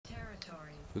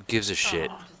Who gives a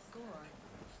shit?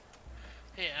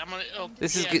 Yeah, I'm gonna. Oh,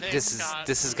 This is yeah, good. thanks God.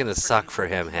 This is gonna suck for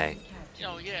him. Hey.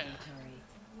 Oh yeah.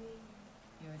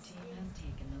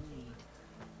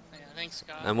 Yeah, thanks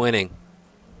God. I'm winning.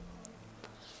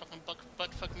 Fucking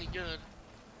butt fuck me good.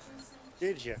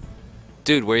 Did you?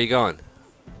 Dude, where you going?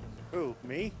 Who?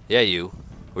 Me? Yeah, you.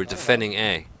 We're I don't defending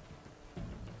A.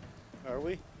 Are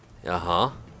we?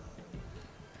 Uh-huh.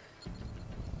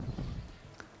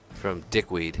 From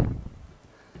Dickweed.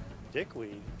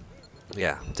 Dickweed.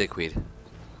 Yeah, Dickweed.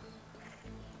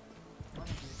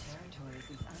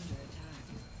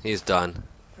 He's done.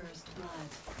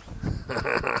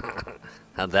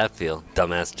 How'd that feel?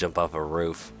 Dumbass jump off a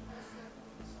roof.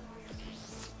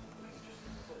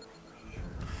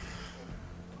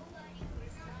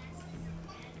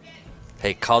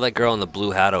 Hey, call that girl in the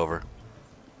blue hat over.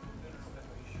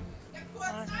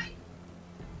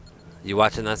 You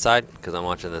watching that side? Because I'm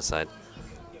watching this side.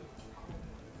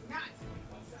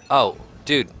 Oh,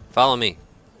 dude, follow me.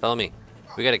 Follow me.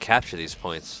 We gotta capture these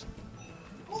points.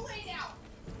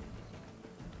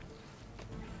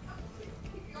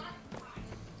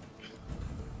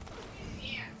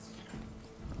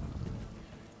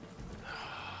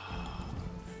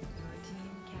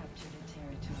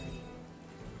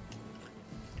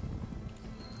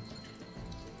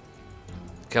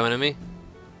 Coming to me?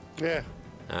 Yeah.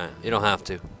 Alright, you don't have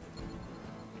to.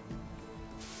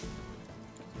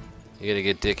 You gotta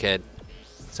get dickhead.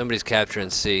 Somebody's capturing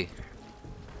C.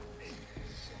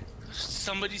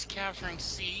 Somebody's capturing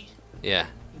C. Yeah,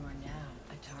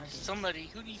 Somebody.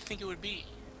 Who do you think it would be?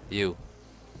 you.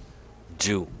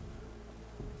 Jew.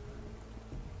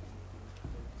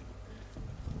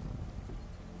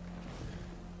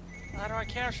 How do I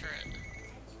capture it?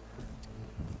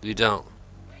 You don't.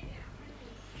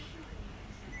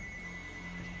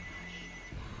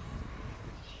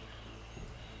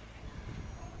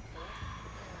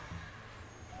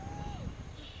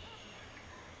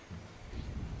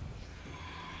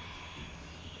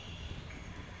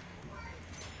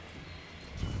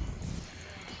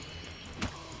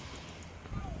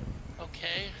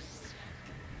 Okay.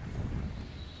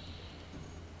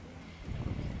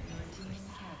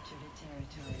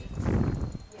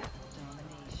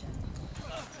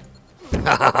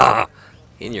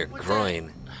 In your What's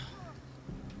groin.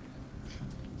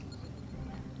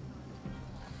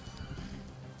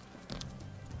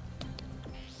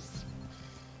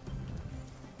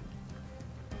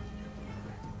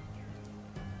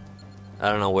 I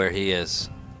don't know where he is.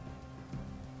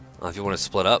 If you want to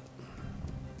split up.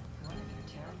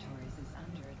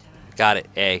 Got it,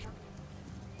 A.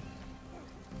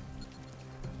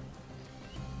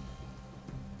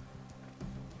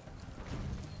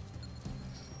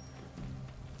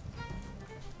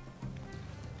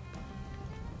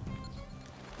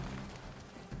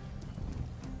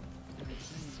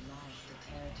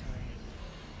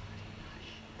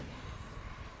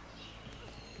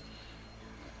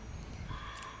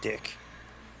 Dick.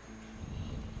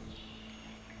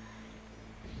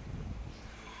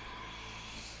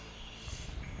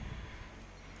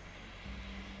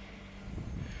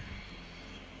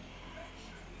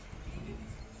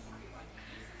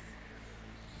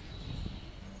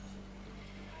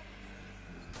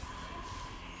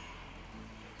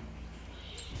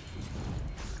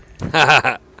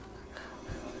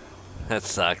 That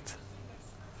sucked.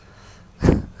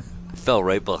 I fell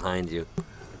right behind you.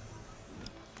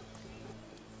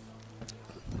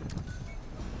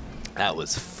 That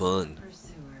was fun.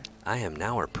 I am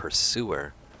now a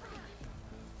pursuer.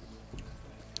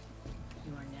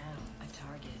 You are now a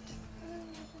target.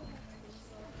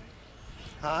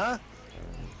 Huh?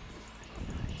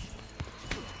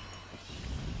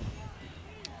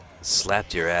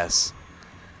 Slapped your ass.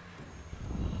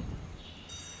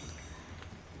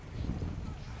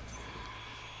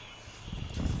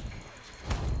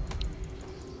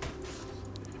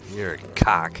 You're a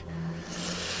cock.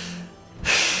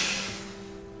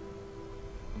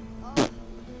 Ugh.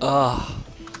 You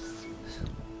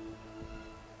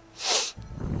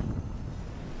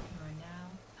are now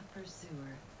a pursuer.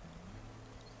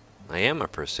 I am a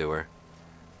pursuer.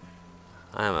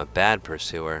 I am a bad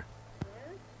pursuer.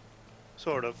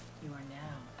 Sort of. You are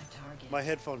now a target. My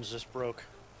headphones just broke.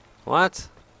 What?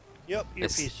 Yep,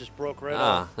 It's- earpiece just broke right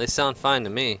Ah, off. they sound fine to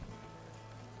me.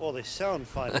 Well, they sound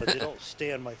fine, but they don't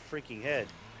stay on my freaking head.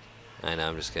 I know,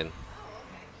 I'm just kidding.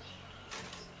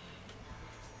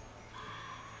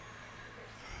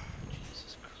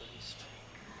 Jesus Christ.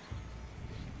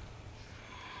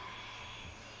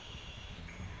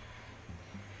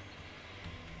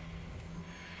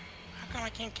 How come I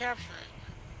can't capture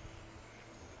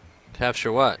it?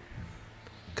 Capture what?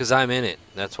 'cause I'm in it.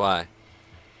 That's why.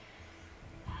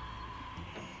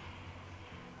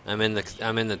 I'm in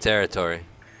the territory.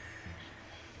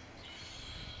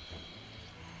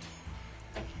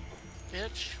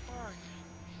 Bitch, where are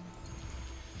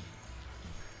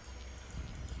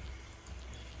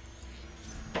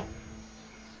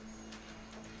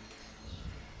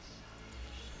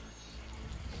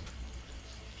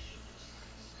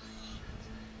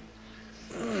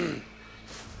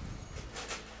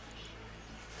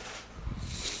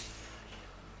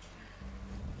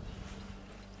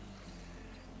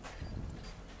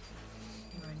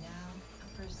You are now a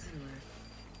pursuer.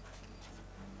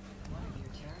 One of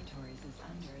your territories is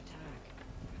under attack.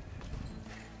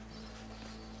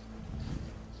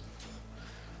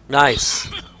 Nice.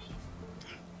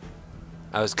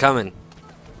 I was coming.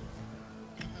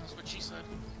 That's what she said.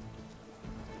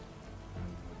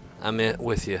 I'm in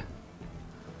with you.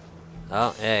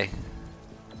 Oh, hey.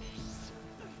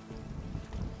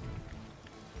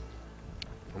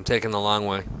 I'm taking the long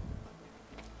way.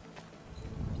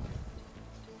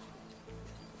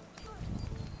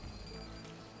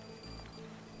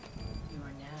 You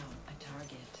are now a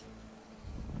target.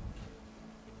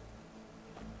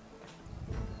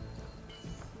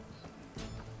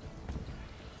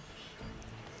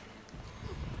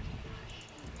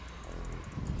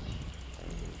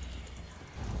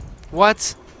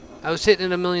 What? I was hitting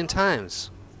it a million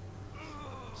times.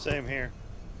 Same here.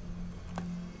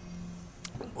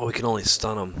 Well, we can only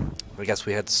stun him. I guess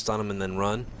we had to stun him and then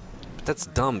run. But that's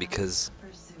dumb because...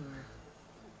 Pursuer.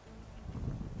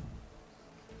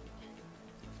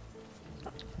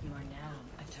 You are now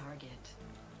a target.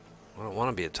 I don't want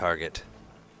to be a target.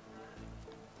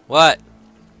 What?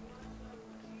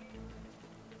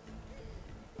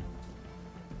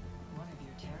 One of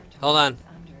your territories Hold on. is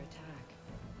under attack.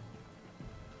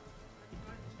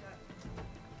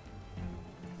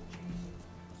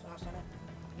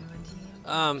 Your team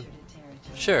captured a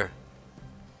territory. Sure.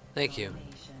 Thank you.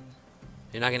 Domination.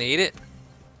 You're not gonna eat it?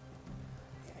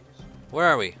 Where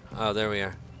are we? Oh, there we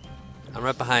are. I'm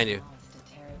right behind you. Lost a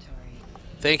territory.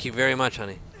 Thank you very much,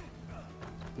 honey.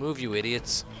 Move, you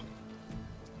idiots.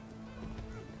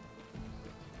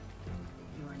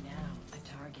 You are now a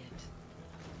target.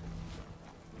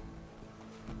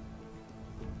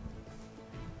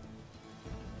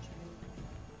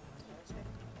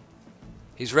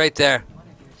 He's right there. One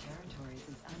of your territories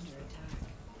is under attack.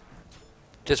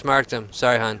 Just marked him.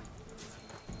 Sorry, hon.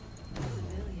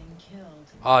 Civilian killed.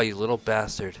 Oh, you little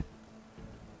bastard.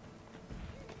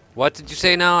 What did you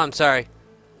say now? I'm sorry.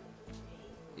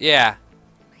 Yeah.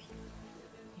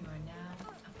 You are now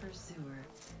a pursuer.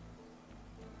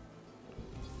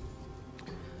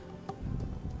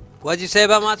 What'd you say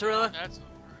about mozzarella? That's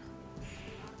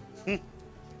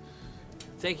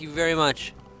Thank you very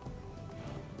much.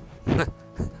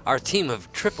 Our team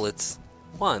of triplets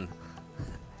won.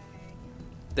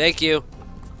 Thank you.